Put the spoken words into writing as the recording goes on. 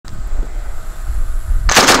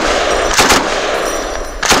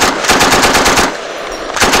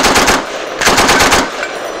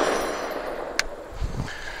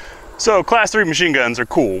So Class 3 machine guns are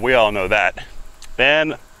cool, we all know that.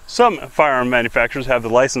 And some firearm manufacturers have the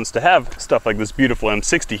license to have stuff like this beautiful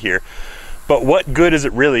M60 here. But what good is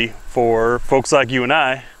it really for folks like you and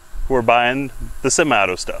I who are buying the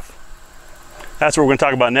semi-auto stuff? That's what we're going to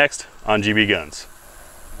talk about next on GBGuns.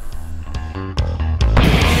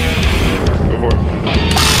 Go for it.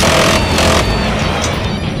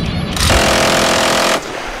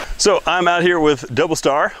 So I'm out here with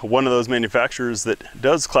DoubleStar, one of those manufacturers that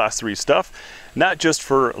does Class 3 stuff, not just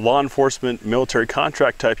for law enforcement, military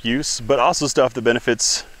contract type use, but also stuff that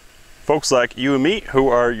benefits folks like you and me who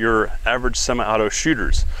are your average semi-auto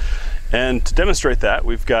shooters. And to demonstrate that,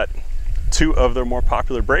 we've got two of their more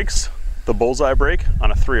popular brakes, the bullseye brake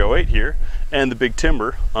on a 308 here, and the big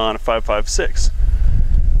timber on a 5.56.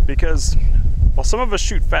 Because while some of us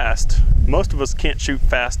shoot fast, most of us can't shoot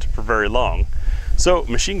fast for very long. So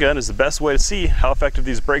machine gun is the best way to see how effective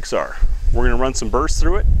these brakes are. We're going to run some bursts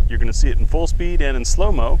through it. You're going to see it in full speed and in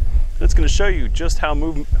slow-mo. And it's going to show you just how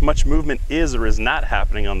much movement is or is not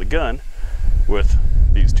happening on the gun with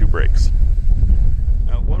these two brakes.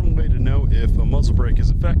 Now, one way to know if a muzzle brake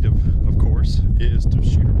is effective, of course, is to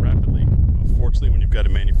shoot it rapidly. Unfortunately, when you've got a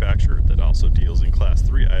manufacturer that also deals in Class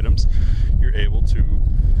 3 items, you're able to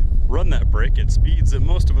run that brake at speeds that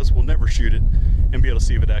most of us will never shoot it and be able to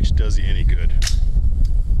see if it actually does you any good.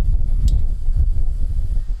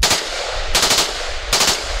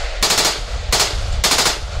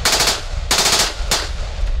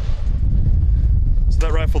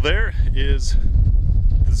 That rifle there is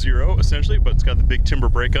the Zero essentially, but it's got the big timber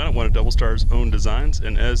brake on it, one of DoubleStar's own designs.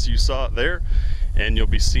 And as you saw it there, and you'll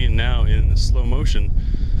be seeing now in slow motion,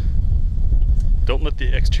 don't let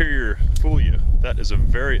the exterior fool you. That is a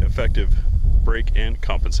very effective brake and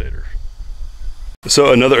compensator.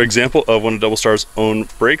 So another example of one of DoubleStar's own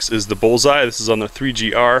brakes is the bullseye. This is on the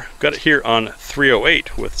 3GR. Got it here on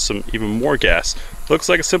 308 with some even more gas. Looks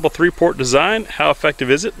like a simple 3-port design. How effective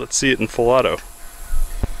is it? Let's see it in full auto.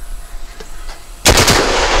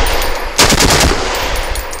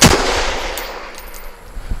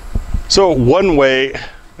 So one way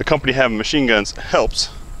the company having machine guns helps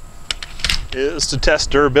is to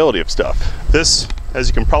test durability of stuff. This, as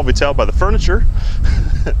you can probably tell by the furniture,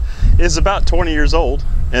 is about 20 years old,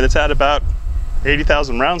 and it's had about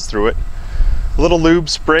 80,000 rounds through it. A little lube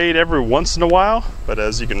sprayed every once in a while, but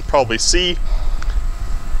as you can probably see,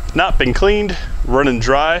 not been cleaned, running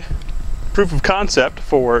dry. Proof of concept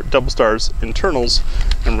for DoubleStar's internals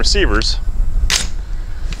and receivers.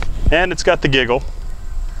 And it's got the giggle.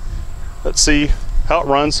 Let's see how it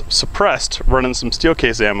runs suppressed running some steel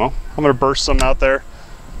case ammo. I'm going to burst some out there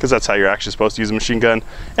because that's how you're actually supposed to use a machine gun,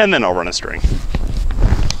 and then I'll run a string.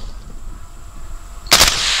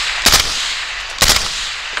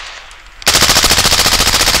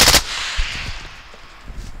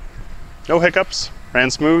 No hiccups,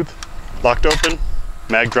 ran smooth, locked open,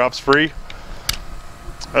 mag drops free.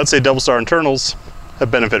 I'd say DoubleStar internals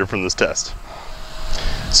have benefited from this test.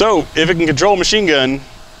 So if it can control a machine gun,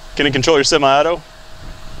 can it control your semi-auto?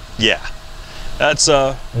 Yeah. That's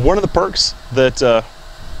one of the perks that,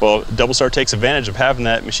 well, DoubleStar takes advantage of having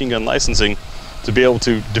that machine gun licensing to be able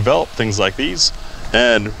to develop things like these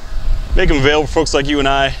and make them available for folks like you and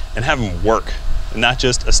I and have them work, and not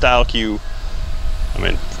just a style cue. I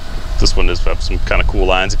mean, this one does have some kind of cool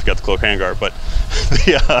lines if you got the cloak handguard, but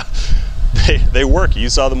they work. You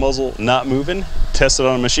saw the muzzle not moving, test it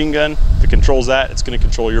on a machine gun. If it controls that, it's going to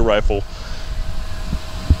control your rifle.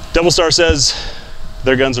 DoubleStar says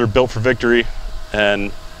their guns are built for victory,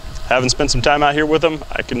 and having spent some time out here with them,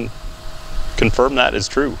 I can confirm that is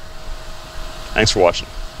true. Thanks for watching.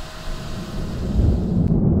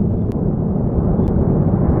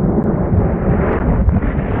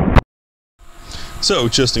 So,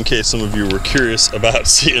 just in case some of you were curious about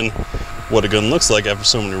seeing what a gun looks like after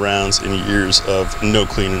so many rounds and years of no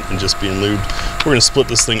cleaning and just being lubed, we're going to split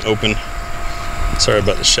this thing open. Sorry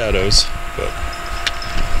about the shadows, but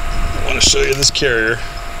I want to show you this carrier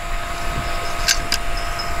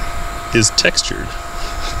is textured.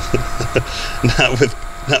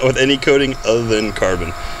 not with any coating other than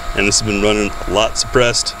carbon. And this has been running a lot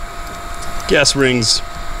suppressed. Gas rings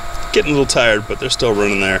getting a little tired, but they're still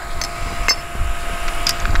running there.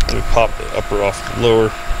 Let me pop the upper off the lower.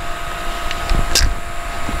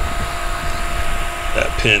 That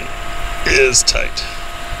pin is tight.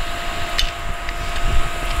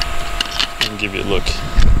 I'll give you a look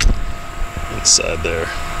inside there.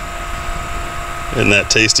 Isn't that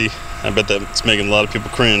tasty? I bet that's making a lot of people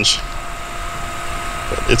cringe.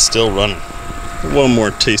 But it's still running. One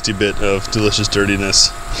more tasty bit of delicious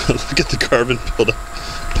dirtiness. Look at the carbon buildup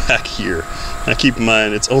back here. Now keep in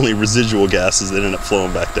mind, it's only residual gases that end up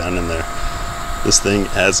flowing back down in there. This thing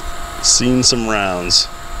has seen some rounds.